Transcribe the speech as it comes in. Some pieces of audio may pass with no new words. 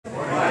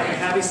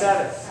Happy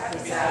Sabbath. Happy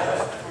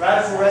Sabbath.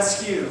 Radical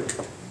Rescue.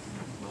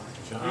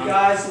 You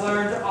guys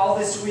learned all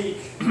this week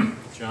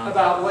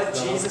about what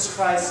Jesus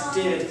Christ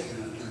did.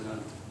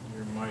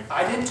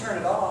 I didn't turn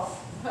it off.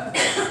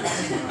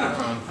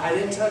 I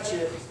didn't touch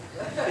it.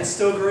 It's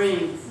still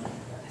green.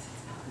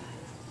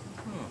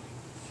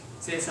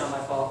 See, it's not my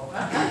fault.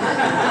 How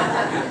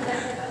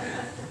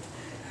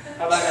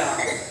about now?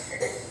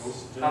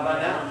 How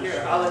about now?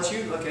 Here, I'll let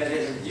you look at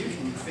it and you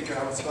can figure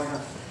out what's going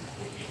on.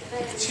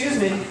 Excuse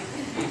me.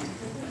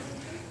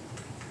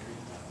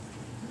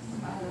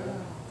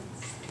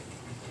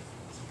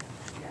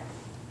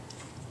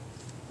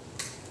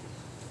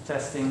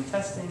 Testing,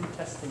 testing,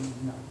 testing.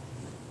 No.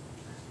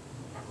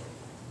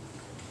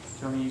 Do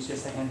you want me to use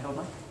just a handheld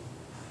mic?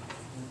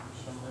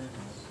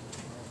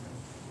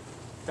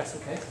 That's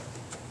okay.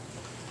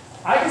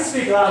 I can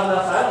speak loud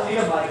enough. I don't need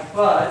a mic,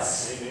 but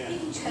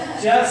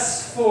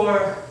just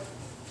for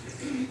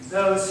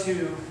those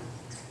who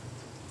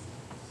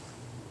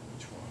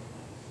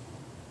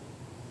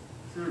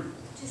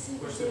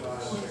push the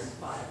bottom.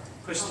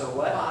 Push the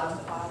what?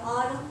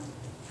 Bottom.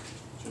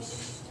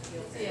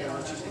 Yeah, why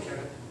don't you take care of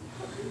it?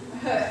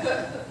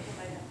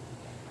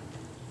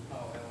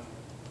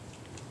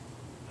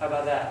 How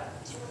about that?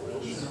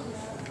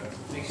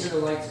 Make sure the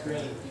light's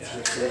green.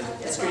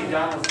 It's green.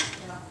 Down.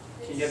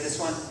 Can you get this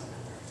one?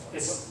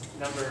 It's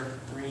number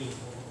green.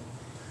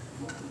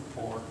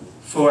 4.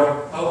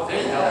 4. Oh,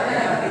 there you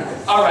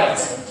go. All right.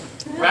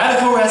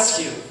 Radical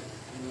Rescue.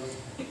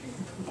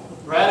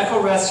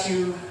 Radical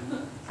Rescue.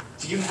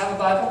 Do you have a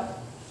Bible?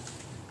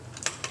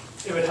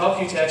 It would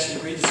help you to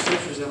actually read the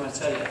scriptures I'm going to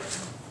tell you.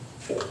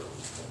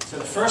 So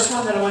the first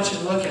one that I want you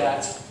to look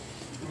at,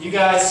 you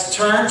guys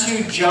turn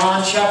to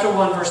John chapter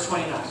 1, verse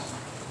 29.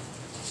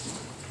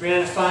 We're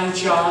going to find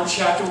John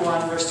chapter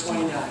 1, verse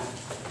 29.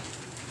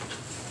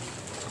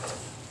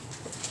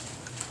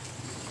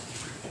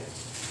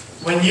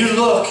 When you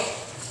look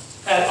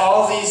at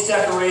all these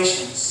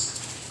decorations,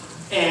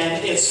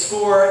 and it's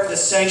for the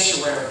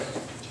sanctuary,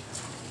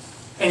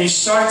 and you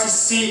start to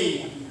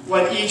see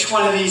what each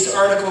one of these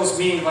articles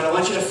mean, what I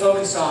want you to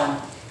focus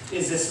on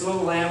is this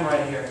little lamb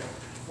right here.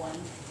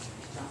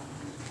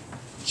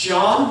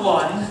 John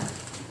 1,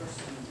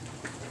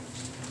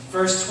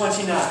 verse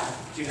 29.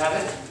 Do you have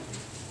it?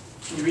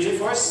 Can you read it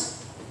for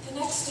us? The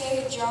next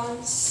day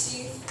John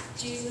seeth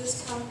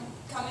Jesus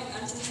coming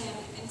unto him,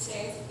 and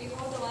saith,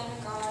 Behold the Lamb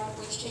of God,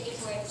 which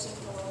taketh away the sin of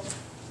the world.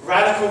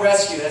 Radical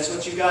Rescue, that's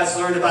what you guys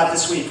learned about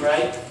this week,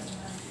 right?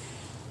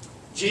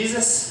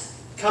 Jesus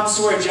comes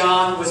to where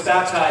John was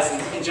baptizing,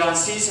 and John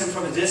sees him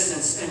from a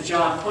distance, and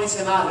John points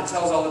him out and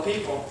tells all the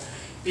people,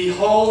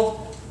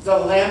 Behold the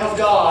Lamb of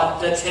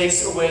God that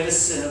takes away the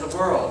sin of the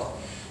world.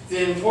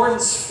 The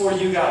importance for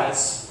you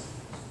guys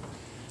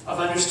of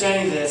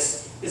understanding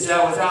this is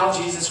that without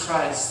Jesus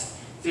Christ,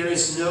 there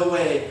is no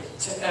way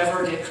to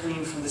ever get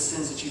clean from the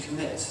sins that you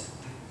commit.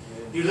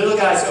 You little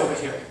guys over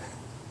here.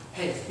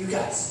 Hey, you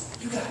guys.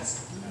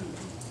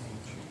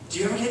 Do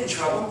you ever get in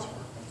trouble?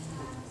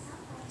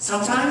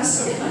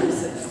 Sometimes?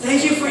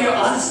 Thank you for your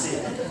honesty.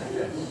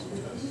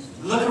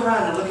 Look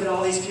around and look at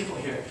all these people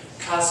here.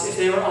 Because if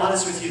they were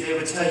honest with you, they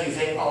would tell you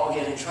they all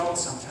get in trouble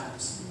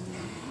sometimes.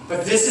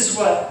 But this is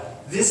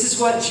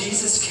what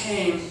Jesus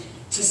came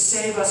to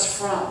save us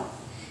from.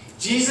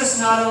 Jesus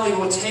not only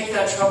will take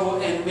that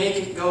trouble and make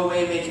it go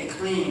away, make it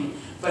clean,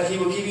 but He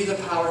will give you the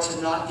power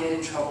to not get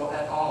in trouble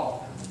at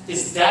all.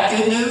 Is that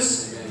good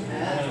news?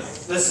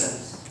 Yes. Listen.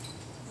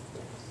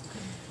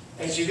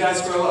 As you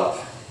guys grow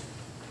up,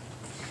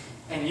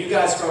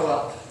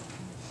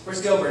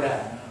 where's Gilbert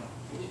at?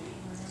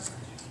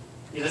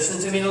 You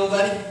listening to me, little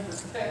buddy?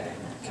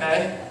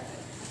 Okay?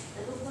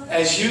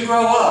 As you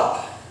grow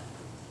up,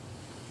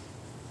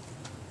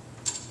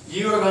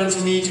 you are going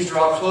to need to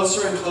draw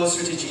closer and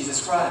closer to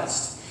Jesus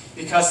Christ.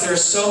 Because there are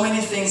so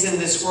many things in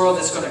this world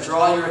that's going to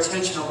draw your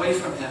attention away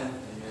from Him.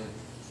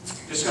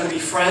 There's going to be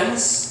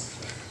friends.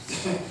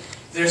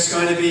 There's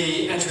going to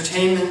be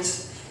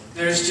entertainment.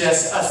 There's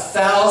just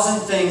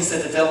 1,000 things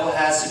that the devil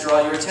has to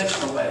draw your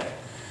attention away.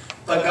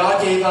 But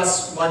God gave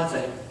us one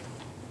thing.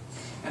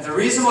 And the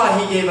reason why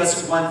He gave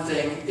us one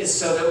thing is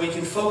so that we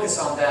can focus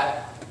on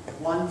that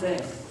one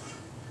thing.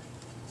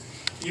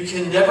 You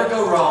can never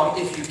go wrong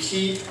if you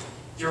keep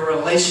your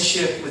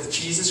relationship with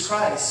Jesus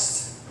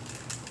Christ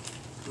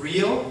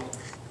real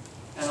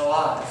and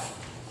alive.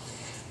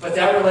 But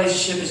that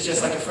relationship is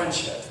just like a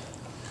friendship.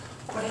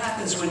 What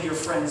happens when your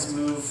friends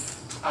move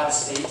out of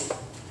state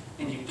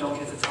and you don't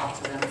get to talk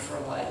to them for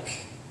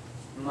like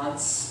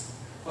months?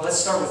 Well, let's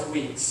start with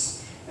weeks.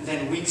 And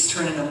then weeks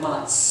turn into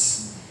months.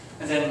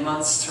 And then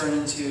months turn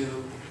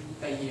into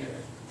a year.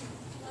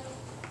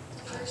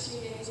 The first few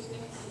days, you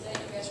think that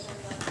you guys were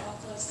like all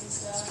close and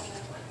stuff.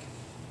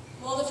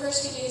 Well, the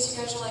first few days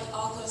you guys are like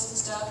all close and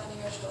stuff, and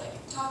you guys are like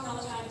talking all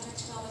the time,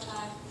 texting all the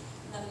time.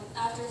 And then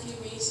after a few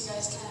weeks, you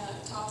guys kind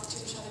of talk to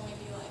each other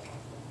maybe like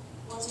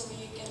once a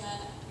week, and then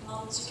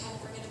months you kind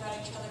of forget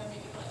about each other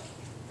maybe like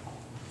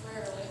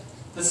rarely.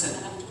 Listen,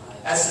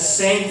 that's the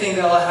same thing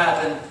that will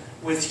happen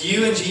with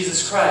you and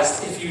Jesus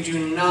Christ if you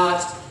do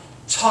not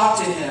talk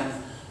to Him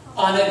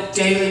on a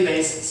daily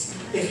basis,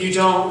 if you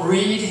don't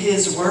read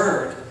His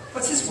Word,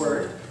 what's His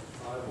Word?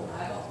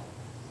 Bible.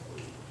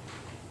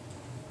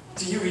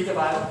 Do you read the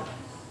Bible?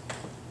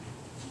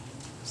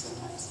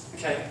 Sometimes.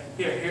 Okay,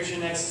 here's your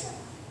next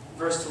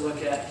verse to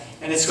look at.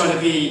 And it's going to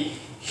be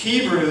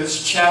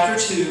Hebrews chapter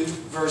 2,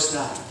 verse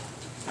 9.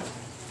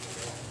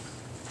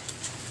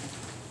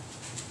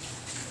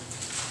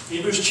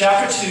 Hebrews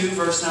chapter 2,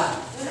 verse 9.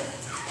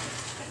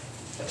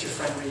 Let your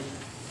friend read.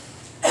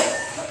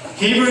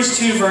 Hebrews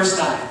 2, verse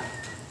 9.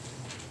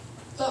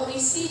 But we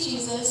see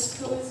Jesus,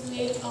 who was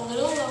made a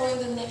little lower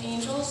than the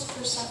angels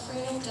for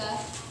suffering of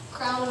death,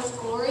 crowned with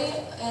glory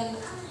and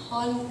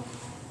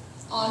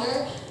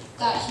honor,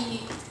 that he,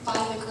 by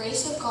the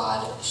grace of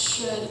God,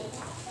 should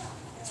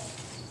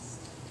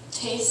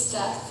taste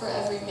death for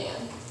every man.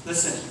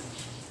 Listen,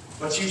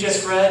 what you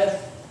just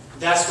read,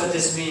 that's what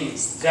this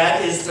means.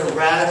 That is the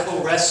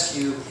radical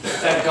rescue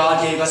that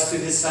God gave us through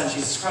His Son,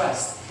 Jesus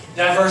Christ.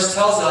 That verse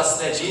tells us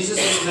that Jesus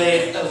was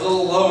made a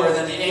little lower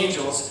than the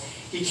angels.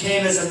 He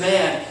came as a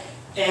man,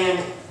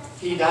 and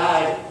He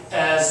died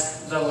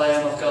as the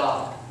Lamb of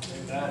God.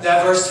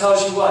 That verse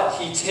tells you what?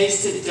 He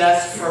tasted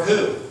death for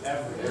who?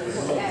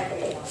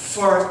 Everyone.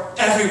 For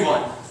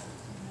everyone.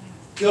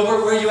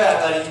 Gilbert, where are you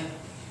at, buddy?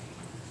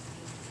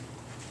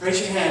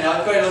 Raise your hand.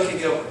 Now go ahead and look at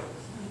Gilbert.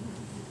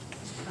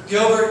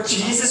 Gilbert,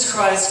 Jesus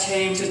Christ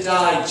came to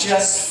die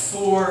just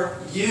for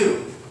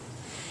you.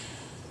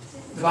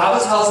 The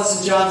Bible tells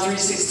us in John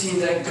 3:16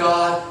 that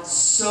God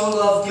so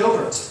loved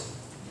Gilbert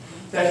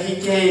that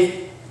He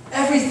gave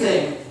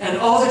everything and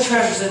all the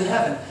treasures in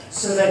heaven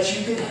so that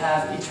you could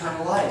have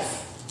eternal life.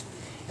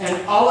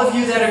 And all of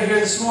you that are here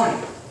this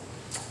morning,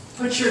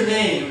 put your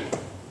name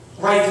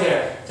right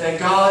there. That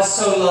God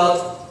so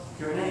loved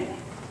your name.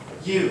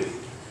 You.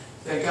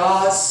 That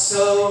God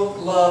so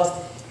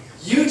loved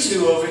you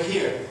two over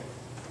here.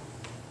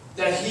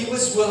 That He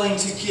was willing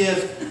to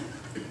give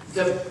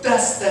the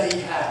best that He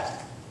had.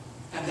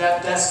 And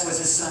that best was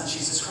His Son,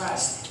 Jesus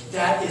Christ.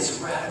 That is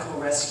radical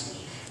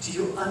rescue. Do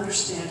you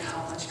understand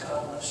how much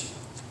God loves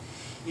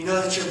you? You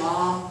know that your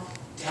mom,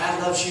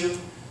 dad loves you.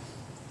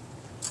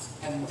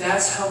 And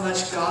that's how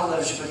much God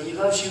loves you. But He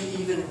loves you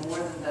even more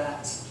than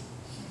that.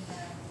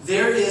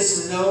 There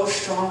is no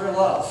stronger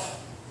love.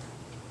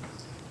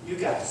 You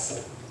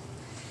guys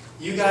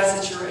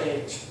at your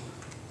age,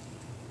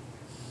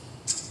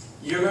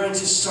 you're going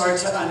to start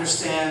to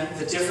understand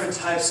the different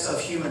types of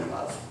human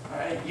love. All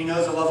right? You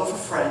know the love of a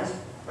friend,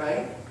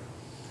 right?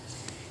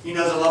 You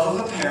know the love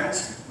of a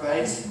parent,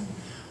 right?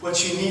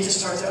 What you need to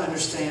start to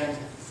understand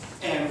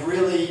and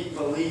really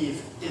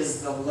believe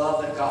is the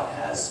love that God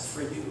has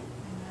for you.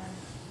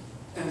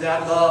 And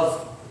that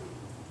love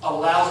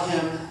allowed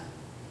Him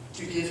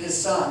to give His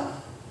Son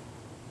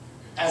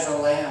as a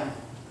lamb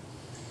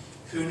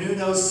who knew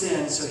no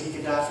sin so He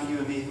could die for you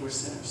and me who were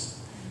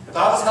sinners. The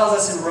Bible tells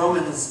us in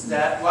Romans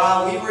that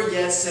while we were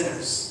yet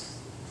sinners,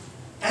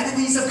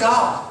 enemies of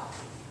God,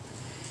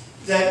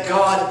 that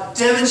God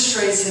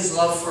demonstrates His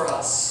love for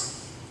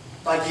us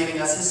by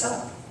giving us His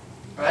Son.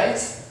 Right?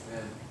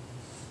 Amen.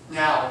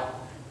 Now,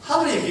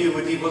 how many of you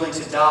would be willing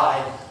to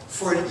die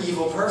for an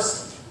evil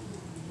person?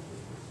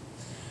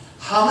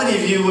 How many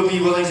of you would be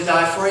willing to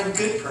die for a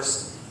good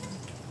person?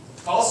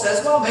 Paul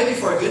says, well, maybe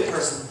for a good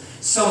person,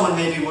 someone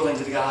may be willing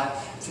to die.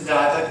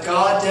 But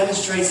God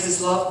demonstrates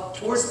His love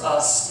towards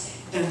us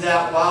in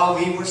that while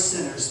we were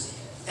sinners,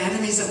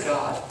 enemies of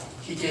God,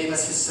 He gave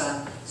us His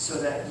Son so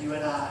that you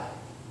and I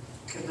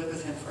could live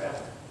with Him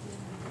forever.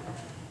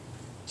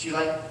 Do you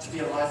like to be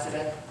alive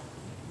today?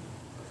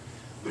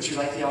 Would you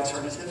like the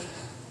alternative?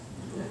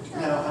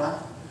 No, huh?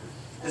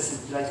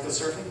 Listen, do you like to go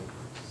surfing?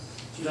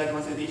 Do you like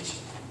going to the beach?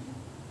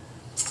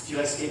 Do you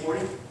like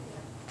skateboarding?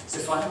 Is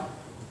it fun?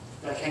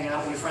 You like hanging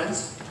out with your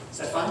friends? Is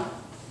that fun?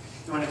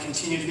 You want to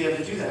continue to be able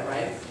to do that,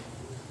 right?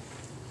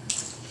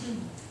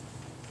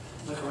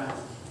 Look around.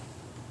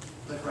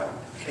 Look around.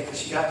 Okay,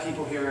 because you got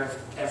people here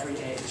of every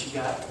age. You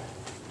got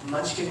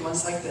munchkin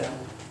ones like them.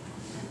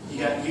 You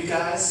got you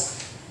guys.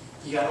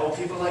 You got old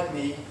people like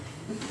me.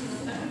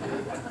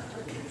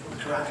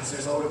 Look around, because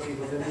there's older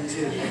people than me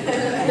too.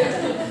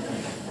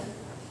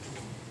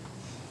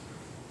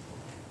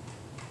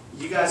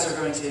 You guys are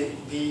going to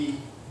be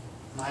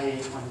my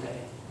age one day.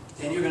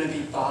 Then you're going to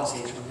be Bob's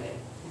age one day.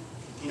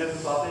 You know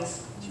who Bob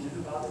is? Do you know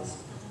who Bob is?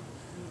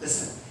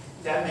 Listen,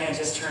 that man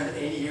just turned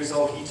 80 years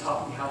old. He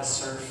taught me how to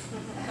surf.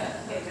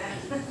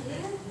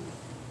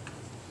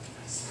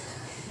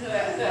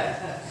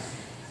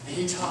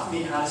 He taught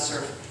me how to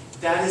surf.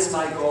 That is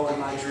my goal and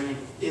my dream,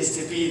 is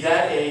to be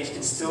that age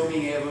and still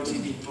being able to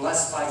be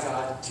blessed by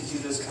God to do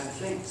those kind of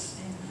things.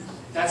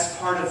 That's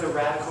part of the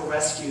radical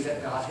rescue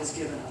that God has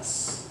given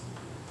us.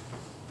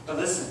 But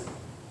listen,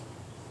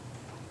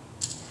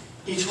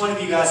 each one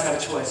of you guys have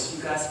a choice.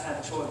 You guys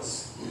have a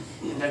choice.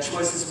 And that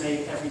choice is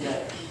made every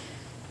day.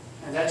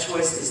 And that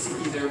choice is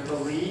to either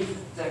believe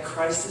that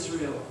Christ is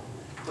real,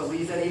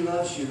 believe that He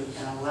loves you,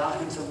 and allow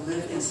Him to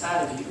live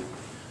inside of you,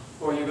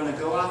 or you're going to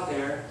go out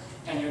there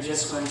and you're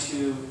just going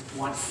to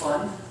want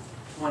fun,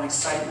 want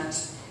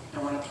excitement,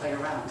 and want to play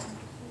around.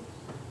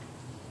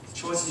 The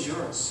choice is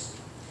yours.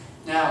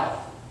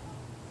 Now,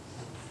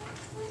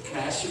 can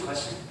I ask you a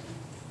question?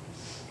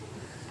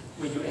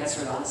 Will you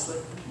answer it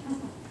honestly?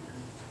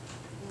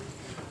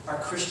 Are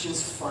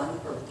Christians fun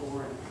or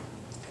boring?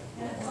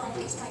 Fun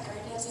because my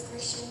granddad's a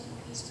Christian.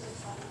 He's pretty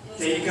fun.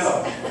 There you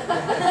go.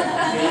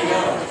 There you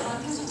go.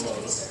 Fun because you take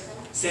me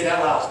surfing. Say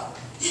that loud.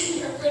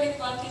 You're pretty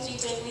fun because you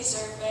take me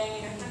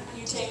surfing and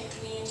you take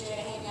me and Jay to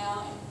hang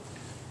out.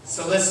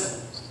 So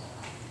listen,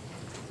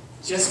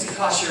 just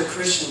because you're a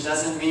Christian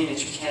doesn't mean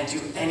that you can't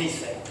do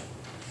anything.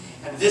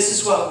 And this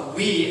is what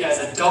we as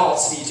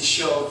adults need to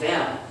show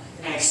them,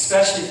 and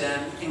especially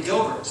them in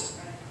Gilbert.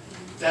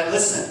 That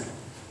listen,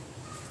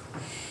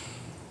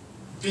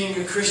 being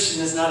a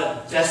Christian is not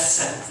a death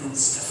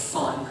sentence to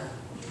fun.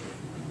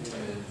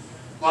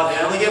 Wow, did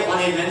I only get one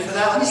amen for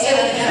that? Let me say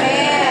that again.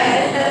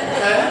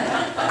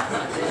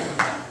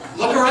 Okay?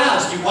 Look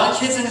around. Do you want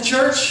kids in the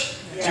church?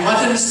 Do you want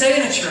them to stay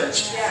in the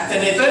church?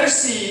 Then they better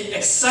see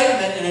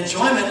excitement and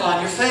enjoyment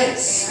on your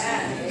face.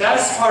 That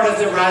is part of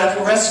the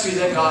radical rescue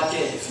that God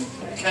gave.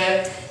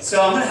 Okay? So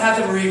I'm going to have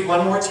them read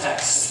one more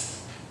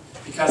text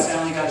because I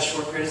only got a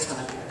short period of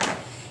time here.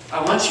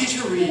 I want you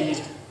to read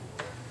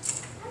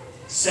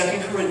 2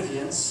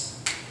 Corinthians.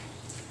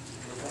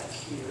 Go back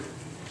here.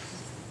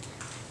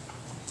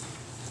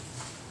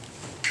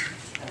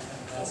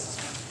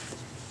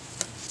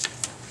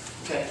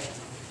 Okay.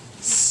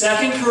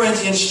 2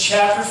 Corinthians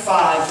chapter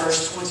 5,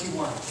 verse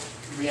 21.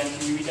 Brianna,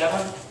 can you read that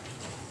one?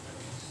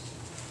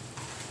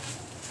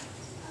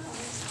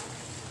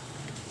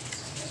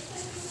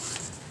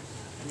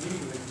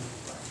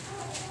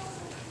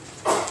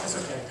 That's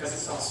okay, because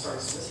it's all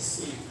starts with a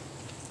C.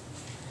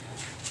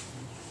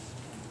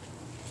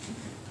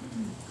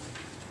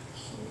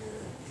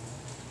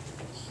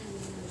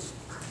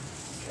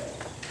 Okay,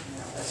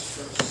 now that's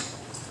first.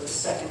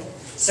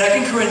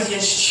 Second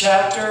Corinthians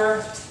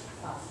chapter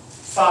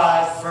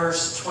 5,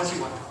 verse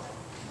 21.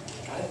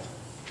 Got it?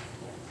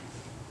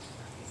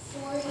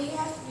 For he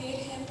hath made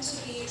him to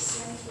be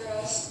sin for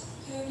us,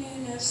 who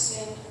knew no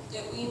sin,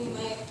 that we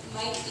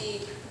might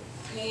be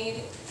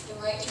made the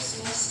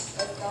righteousness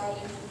of God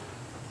in him.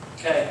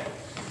 Okay.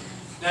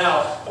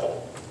 Now,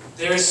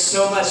 there is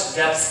so much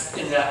depth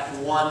in that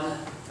one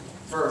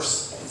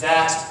verse.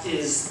 That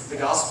is the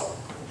gospel.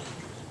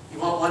 You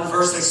want one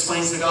verse that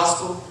explains the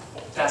gospel?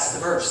 That's the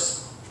verse.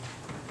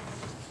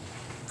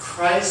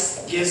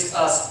 Christ gives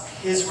us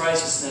his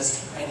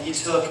righteousness, and he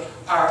took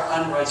our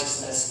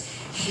unrighteousness.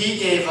 He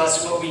gave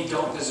us what we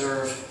don't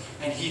deserve,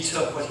 and he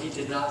took what he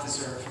did not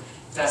deserve.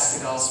 That's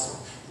the gospel.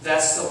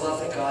 That's the love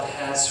that God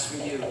has for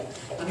you.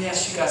 Let me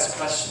ask you guys a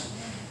question.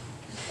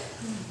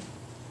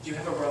 Do you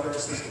have a brother or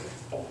sister?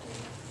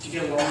 Do you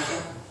get along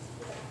with them?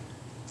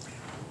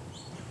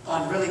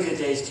 On really good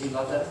days, do you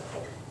love them?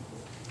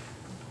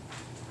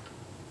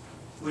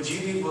 Would you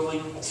be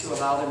willing to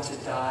allow them to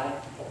die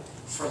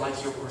for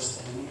like your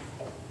worst enemy?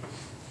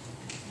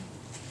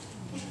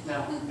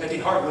 No, it'd be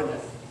hard, wouldn't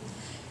it?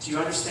 Do you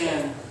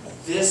understand?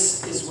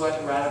 This is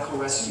what radical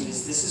rescue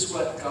is. This is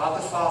what God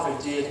the Father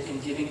did in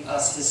giving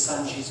us his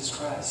Son, Jesus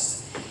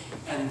Christ.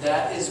 And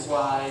that is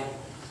why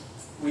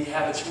we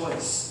have a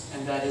choice.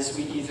 And that is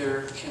we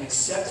either can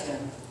accept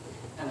him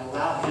and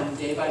allow him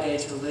day by day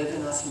to live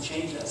in us and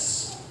change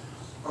us,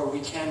 or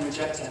we can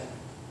reject him.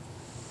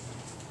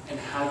 And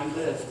how you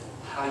live,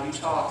 how you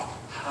talk,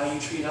 how you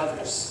treat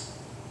others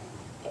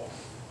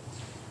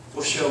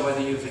will show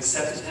whether you've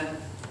accepted him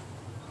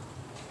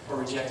or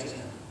rejected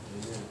him.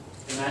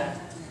 Amen?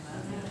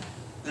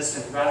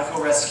 Listen,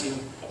 radical rescue.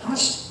 How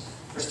much,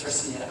 First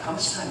Tercia, how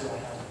much time do I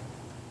have?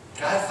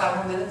 Do I have 5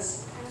 more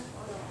minutes?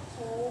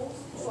 Whole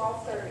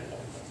 12:30.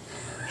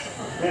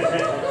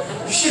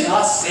 You should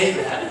not say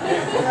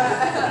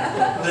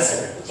that.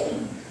 Listen,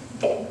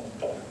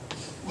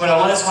 what I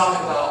want to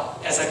talk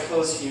about as I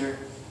close here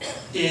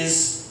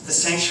is the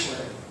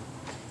sanctuary.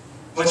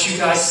 What you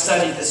guys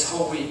studied this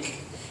whole week.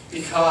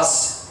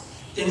 Because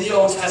in the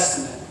Old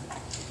Testament,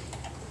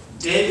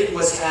 David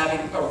was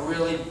having a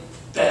really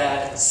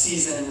bad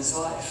season in his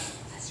life.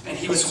 And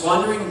he was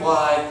wondering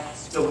why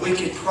the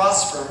wicked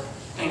prosper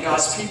and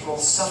God's people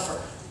suffer.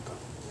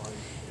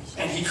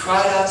 And he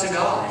cried out to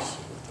God.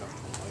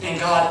 And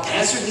God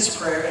answered his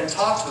prayer and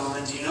talked to him.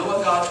 And do you know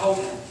what God told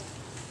him?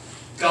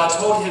 God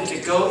told him to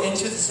go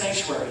into the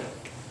sanctuary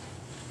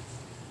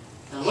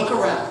and look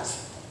around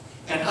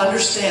and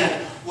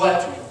understand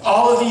what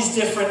all of these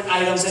different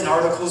items and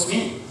articles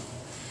mean.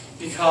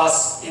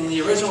 Because in the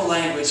original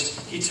language,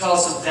 he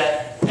tells them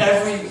that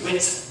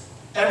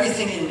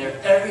everything in there,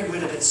 every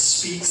whit of it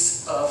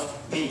speaks of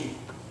me.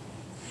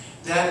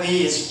 That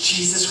me is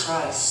Jesus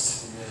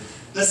Christ.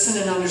 Listen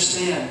and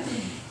understand.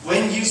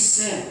 When you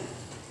sin,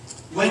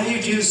 when you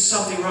do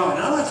something wrong,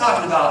 and I'm not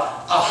talking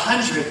about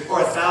 100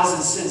 or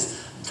 1,000 sins,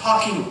 I'm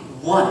talking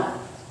one.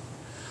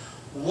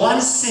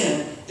 One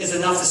sin is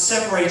enough to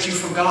separate you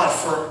from God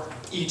for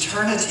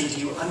eternity. Do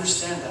you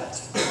understand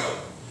that?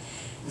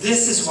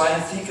 This is why I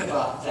think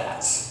about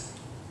that.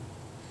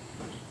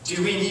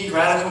 Do we need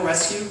radical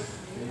rescue?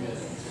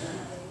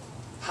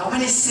 How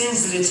many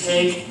sins did it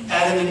take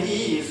Adam and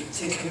Eve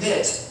to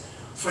commit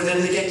for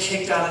them to get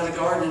kicked out of the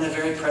garden in the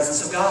very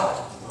presence of God.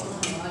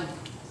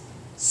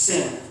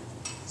 Sin.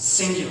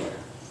 Singular.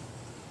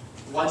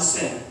 One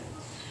sin.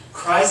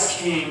 Christ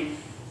came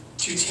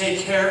to take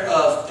care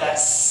of that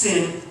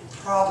sin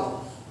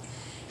problem.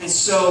 And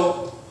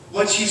so,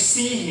 what you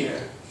see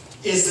here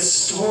is the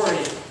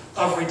story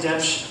of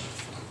redemption.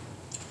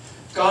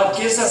 God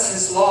gives us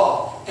His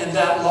law, and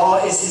that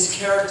law is His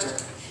character.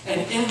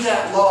 And in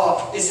that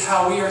law is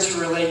how we are to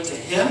relate to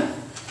Him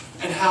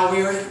and how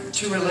we are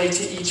to relate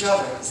to each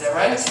other. Is that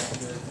right?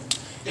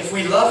 If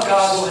we love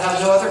God, we'll have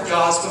no other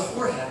gods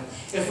before Him.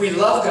 If we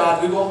love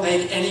God, we won't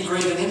make any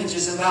graven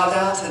images and bow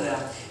down to them.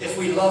 If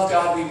we love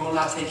God, we will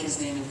not take His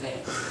name in vain.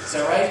 Is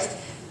that right?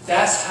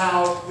 That's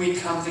how we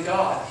come to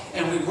God.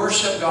 And we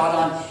worship God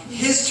on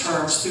His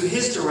terms, through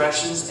His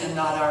directions, and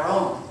not our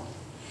own.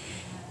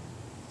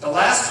 The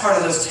last part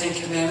of those 10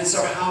 Commandments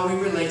are how we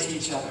relate to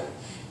each other.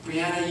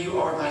 Brianna, you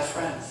are my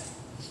friend.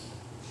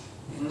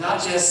 And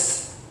not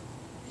just,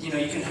 you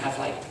can have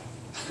like,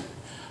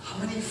 how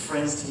many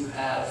friends do you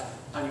have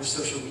on your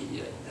social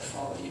media that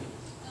follow you?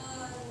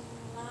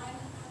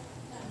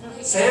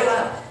 900. Say it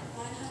loud.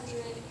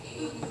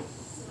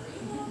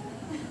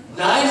 983.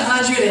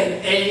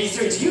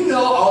 983. Do you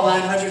know all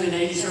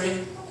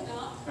 983? Probably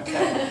not.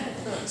 Okay.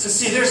 So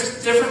see,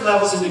 there's different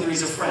levels and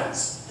degrees of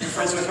friends. You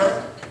friends with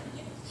her?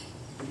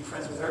 Are you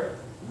friends with her?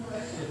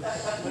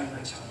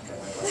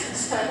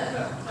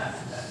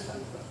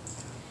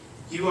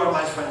 You are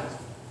my friend.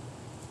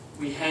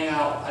 We hang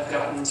out. I've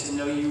gotten to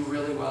know you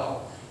really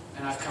well,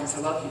 and I've come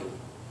to love you.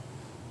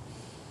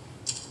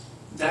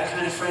 That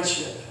kind of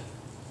friendship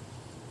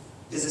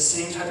is the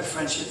same type of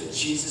friendship that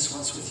Jesus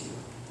wants with you.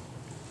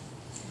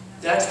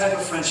 That type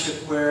of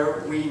friendship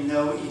where we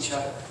know each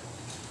other.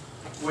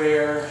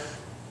 Where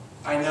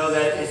I know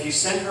that if you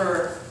send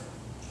her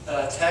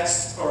a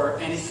text or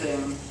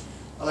anything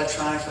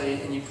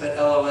electronically and you put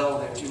LOL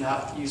there, do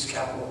not use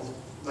capital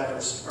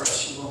letters or else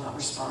she will not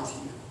respond to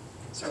you.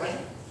 Is that right?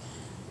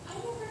 I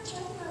never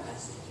checked my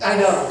message. I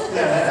know.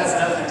 Yeah, that's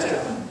another thing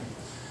too.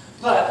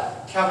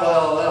 But capital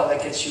LOL,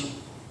 that gets you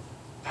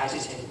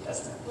agitated,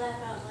 doesn't it?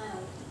 Laugh out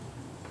loud.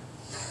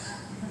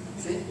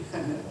 See?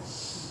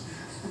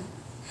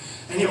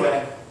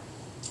 Anyway,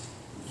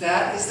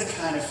 that is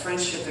the kind of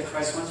friendship that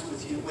Christ wants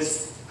with you,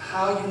 with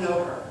how you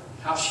know her,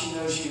 how she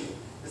knows you,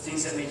 the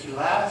things that make you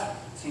laugh,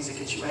 the things that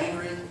get you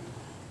angry.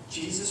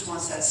 Jesus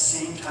wants that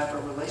same type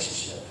of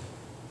relationship.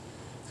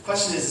 The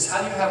question is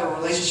how do you have a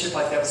relationship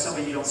like that with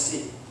somebody you don't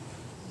see?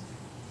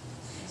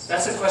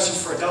 That's a question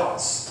for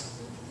adults,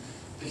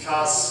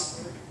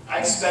 because I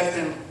expect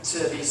them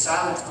to be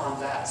silent on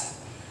that.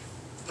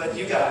 But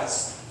you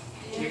guys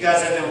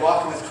have been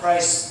walking with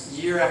Christ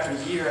year after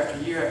year after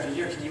year after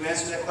year. Can you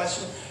answer that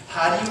question?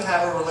 How do you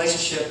have a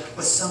relationship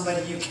with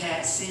somebody you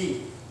can't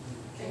see?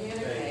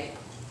 Communicate.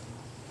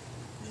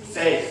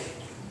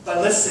 Faith. But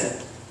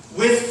listen,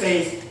 with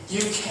faith,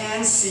 you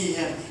can see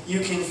Him, you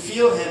can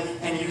feel Him,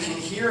 and you can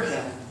hear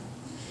Him.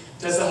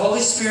 Does the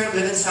Holy Spirit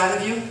live inside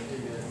of you?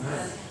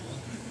 Yes.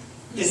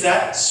 Is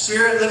that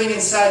Spirit living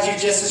inside you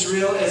just as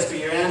real as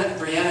Brianna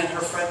and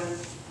her friend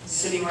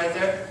sitting right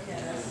there?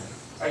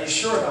 Yes. Are you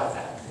sure about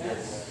that?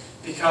 Yes.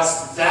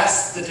 Because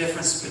that's the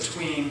difference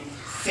between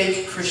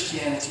fake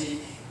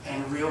Christianity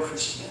and real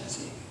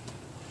Christianity.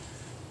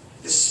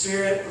 The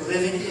Spirit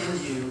living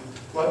in you,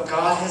 what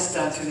God has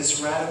done through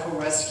this radical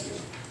rescue,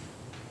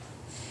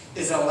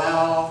 is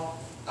allow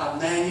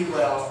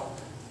Emmanuel,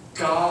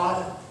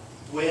 God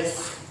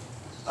with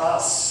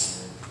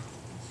us.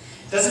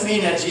 Doesn't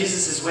mean that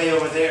Jesus is way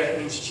over there. It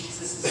means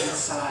Jesus is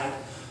inside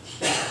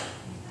here.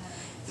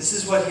 This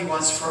is what He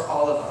wants for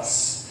all of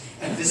us.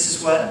 And this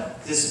is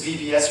what this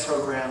VBS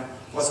program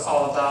was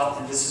all about,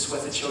 and this is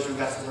what the children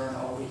got to learn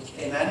all week.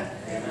 Amen?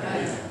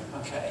 Amen.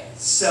 Okay,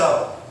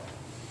 so,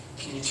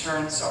 can you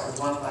turn,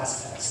 one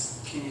last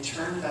text. Can you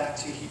turn back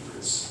to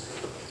Hebrews?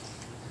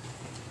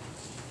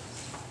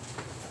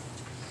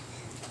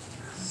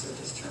 So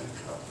just turn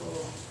a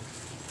couple.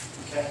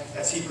 Okay,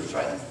 that's Hebrews,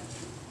 right?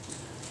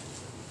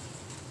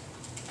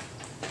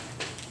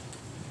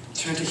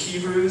 Turn to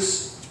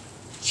Hebrews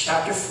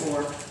chapter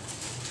 4,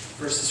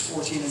 verses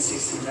 14 and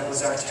 16. That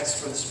was our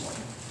text for this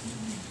morning.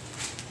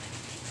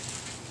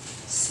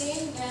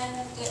 Seeing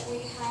then that we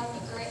have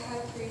a great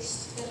high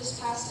priest that is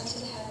passed into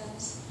the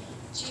heavens,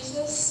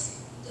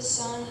 Jesus, the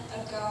Son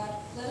of God,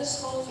 let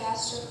us hold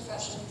fast our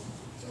profession.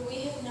 For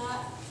we have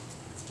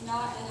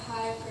not an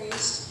high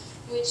priest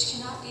which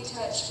cannot be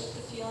touched with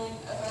the feeling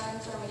of our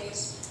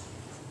infirmities,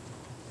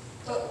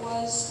 but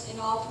was in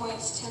all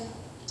points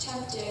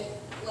tempted,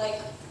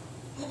 like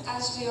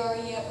as we are,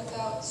 yet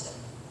without sin.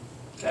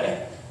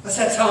 Okay? What's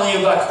that telling you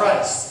about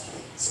Christ?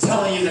 It's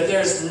telling you that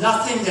there's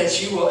nothing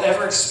that you will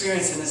ever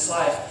experience in this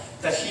life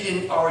that He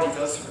didn't already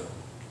go through.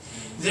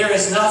 There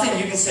is nothing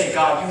you can say,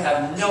 God, you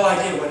have no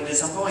idea what it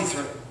is I'm going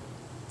through.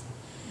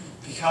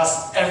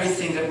 Because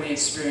everything that we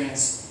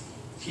experience,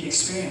 He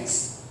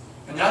experienced.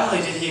 And not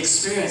only did He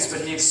experience,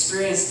 but He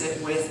experienced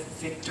it with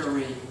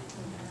victory.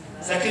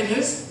 Is that good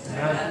news?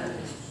 Yeah.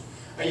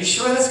 Are you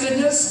sure that's good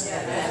news?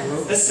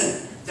 Yes.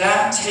 Listen,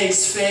 That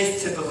takes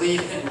faith to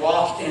believe and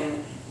walk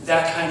in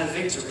that kind of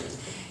victory.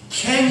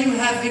 Can you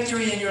have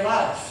victory in your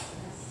life?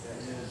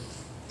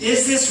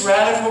 Is this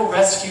radical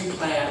rescue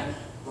plan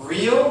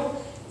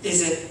real?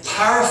 Is it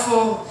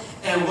powerful?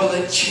 And will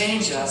it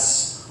change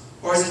us?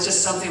 Or is it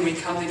just something we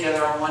come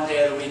together on one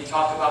day of the week,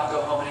 talk about,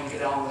 go home, and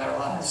get on with our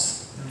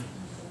lives?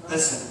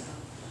 Listen,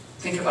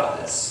 think about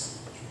this.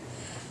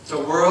 The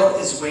world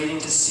is waiting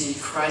to see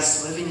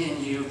Christ living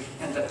in you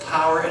and the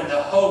power and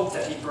the hope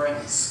that He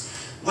brings.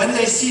 When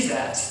they see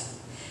that,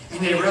 and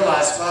they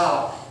realize,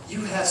 wow,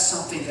 you have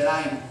something that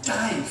I am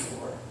dying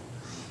for,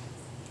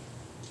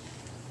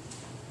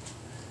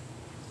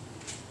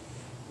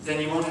 then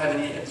you won't have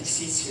any empty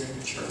seats here in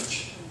the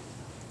church.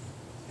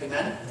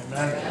 Amen?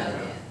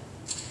 Amen.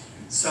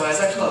 So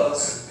as I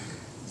close,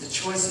 the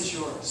choice is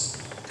yours.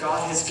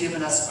 God has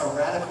given us a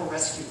radical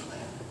rescue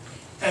plan.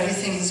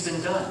 Everything has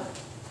been done.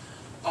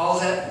 All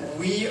that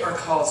we are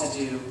called to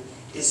do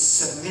is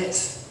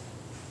submit,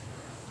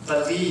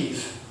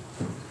 believe,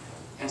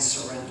 and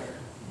surrender.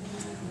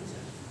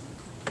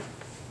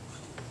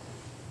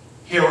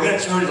 Here, we're going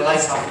to turn the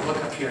lights off and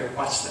look up here.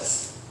 Watch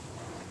this.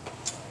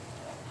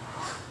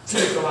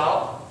 Did it go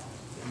out?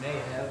 It may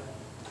have.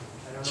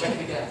 I don't know. Check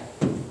it again.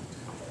 Do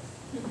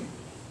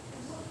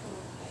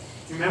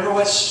you remember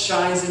what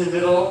shines in the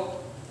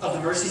middle of the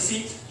mercy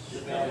seat?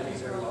 The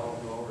batteries are low,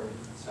 glory.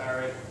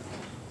 Sorry.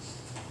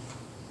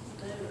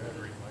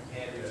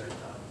 Batteries are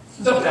done.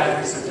 The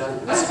batteries are done.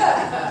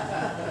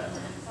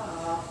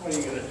 What are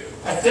you going to do?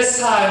 At this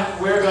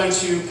time, we're going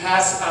to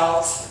pass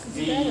out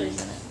the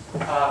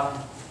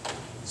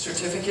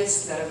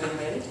certificates that have been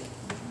made.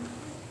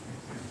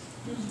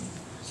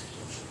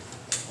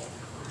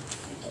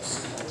 Thank you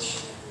so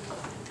much.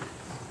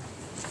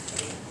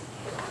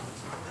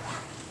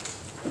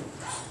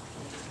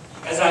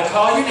 As I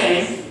call your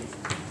name,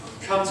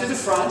 come to the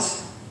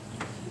front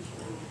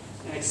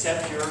and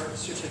accept your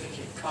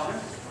certificate.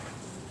 Connor?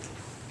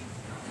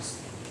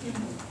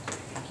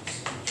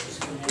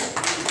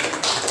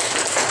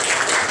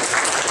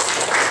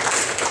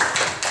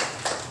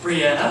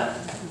 Brianna?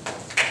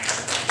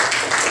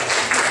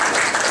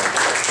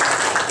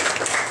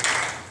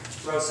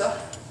 Rosa?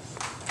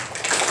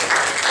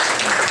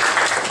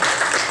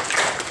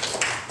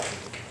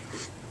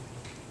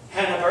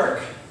 Hannah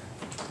Burke?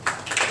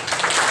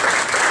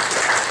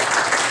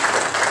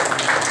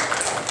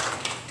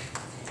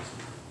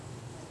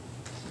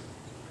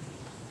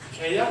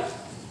 Kaya?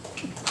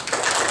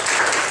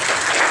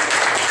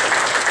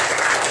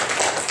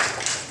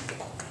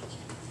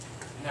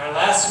 And our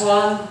last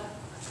one,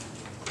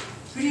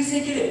 who do you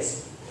think it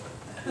is?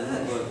 You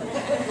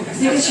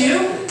think it's you?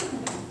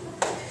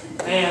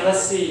 Man,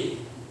 let's see.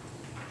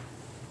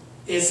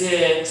 Is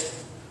it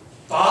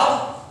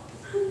Bob?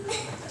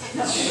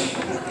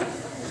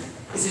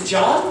 Is it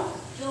John?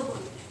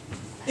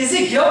 Is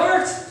it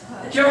Gilbert?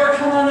 Gilbert,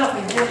 come on up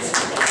and get it.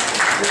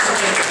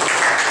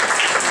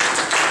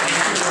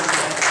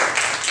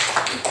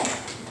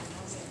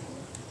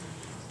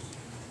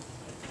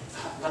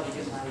 Let me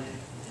get my...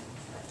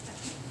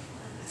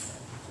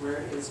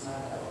 Where is my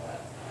Bible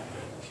at?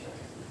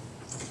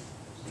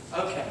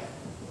 Okay.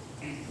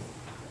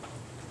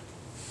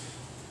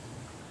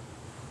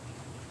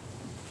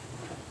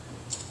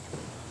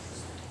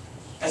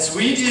 As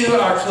we do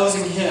our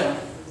closing hymn,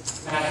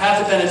 and I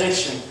have the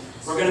benediction,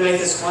 we're going to make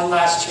this one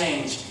last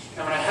change.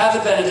 And when I have the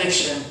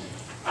benediction,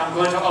 I'm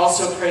going to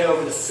also pray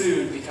over the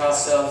food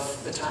because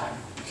of the time.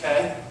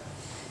 Okay?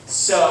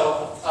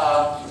 So,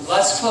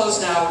 let's close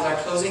now with our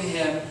closing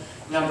hymn,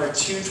 number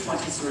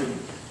 223.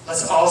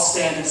 Let's all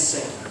stand and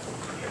sing.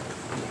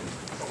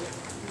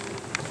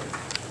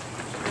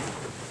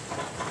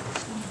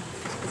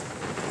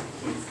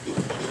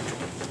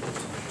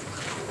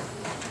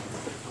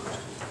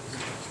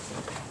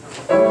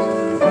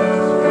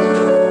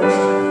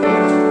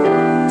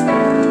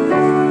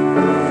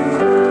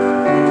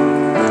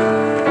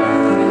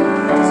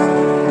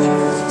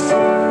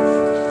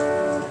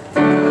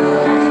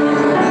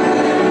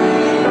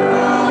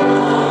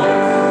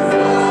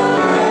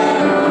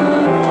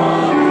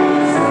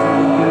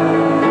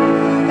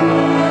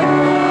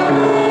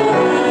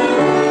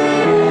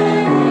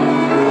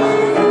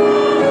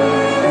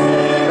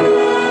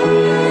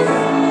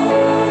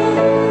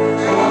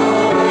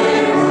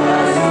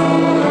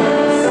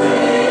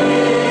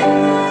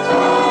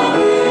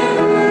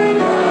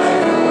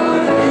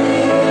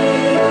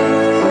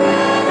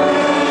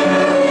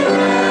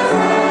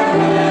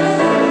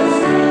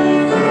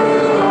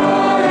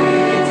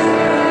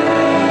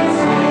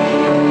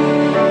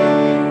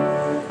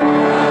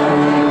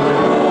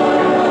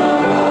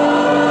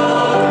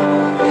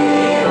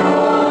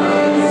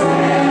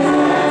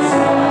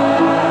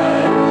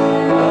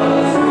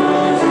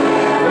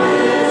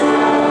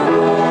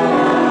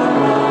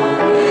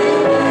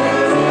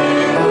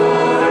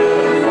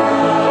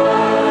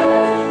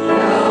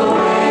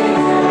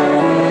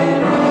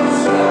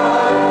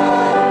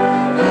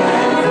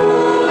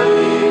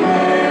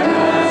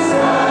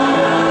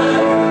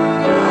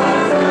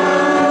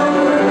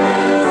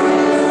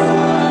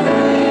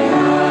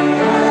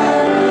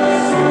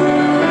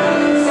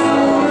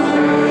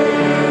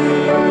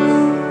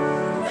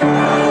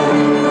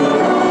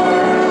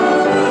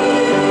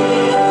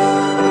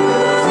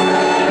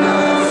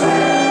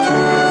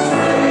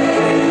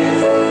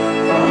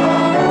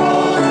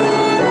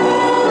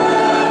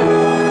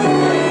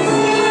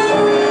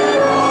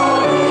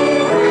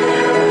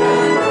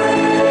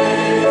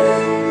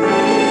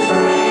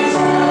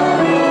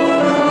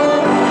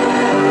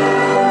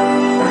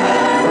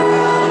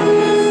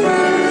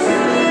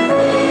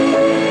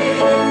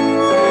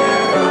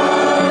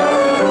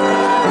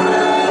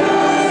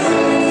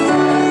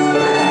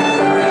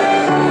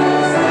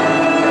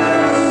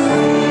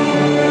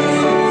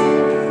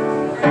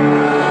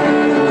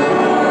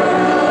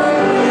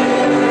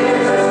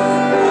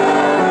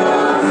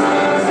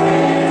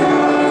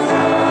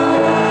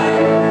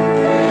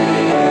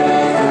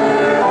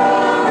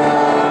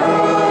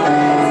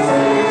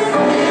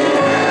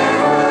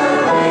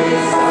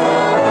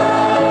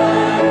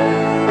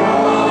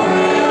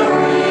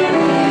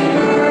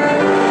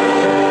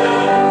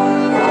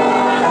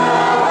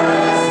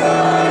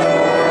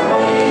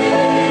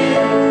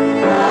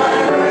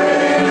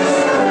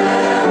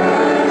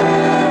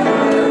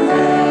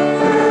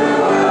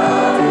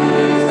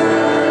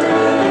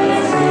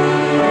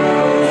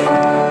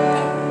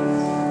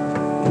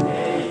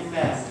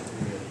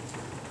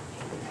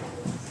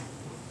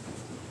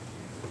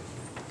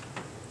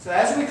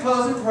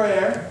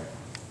 prayer.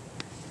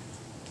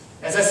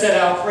 As I said,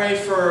 I'll pray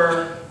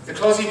for the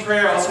closing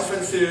prayer, also for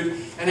the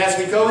food. And as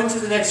we go into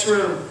the next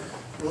room,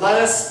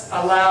 let us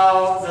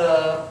allow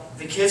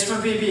the kids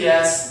from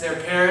VBS, their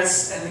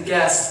parents, and the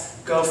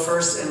guests go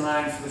first in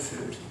line for the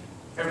food.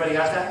 Everybody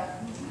got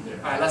that?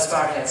 All right, let's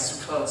bow our heads as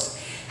we close.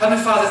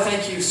 Heavenly Father,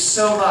 thank you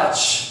so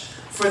much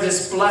for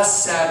this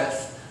blessed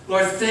Sabbath.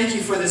 Lord, thank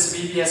you for this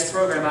VBS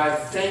program. I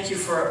thank you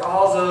for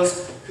all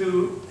those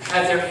who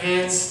had their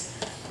hands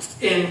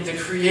in the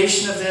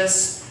creation of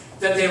this,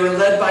 that they were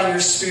led by your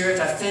Spirit.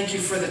 I thank you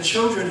for the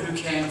children who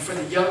came, for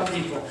the young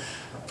people.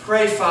 I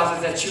pray,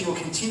 Father, that you will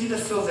continue to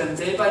fill them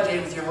day by day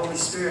with your Holy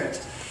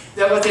Spirit.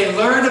 That what they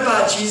learned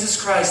about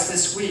Jesus Christ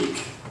this week,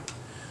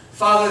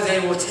 Father, they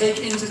will take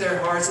into their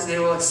hearts and they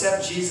will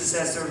accept Jesus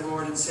as their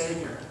Lord and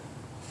Savior.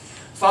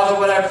 Father,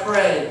 what I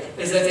pray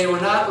is that they will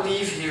not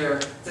leave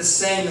here the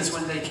same as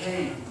when they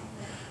came,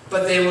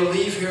 but they will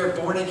leave here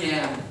born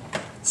again,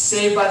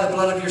 saved by the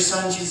blood of your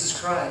Son, Jesus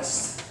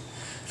Christ.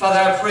 Father,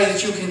 I pray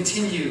that you'll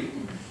continue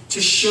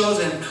to show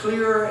them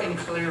clearer and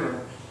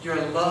clearer your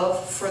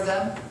love for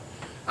them.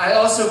 I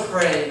also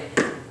pray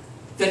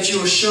that you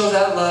will show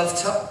that love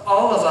to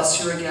all of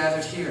us who are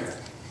gathered here.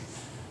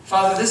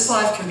 Father, this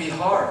life can be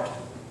hard.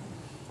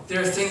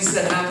 There are things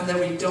that happen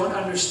that we don't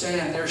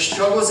understand. There are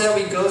struggles that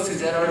we go through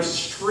that are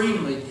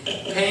extremely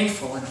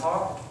painful and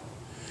hard.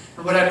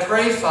 And what I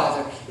pray,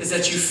 Father, is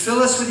that you fill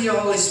us with your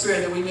Holy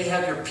Spirit that we may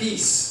have your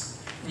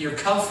peace and your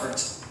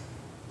comfort,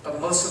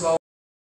 but most of all,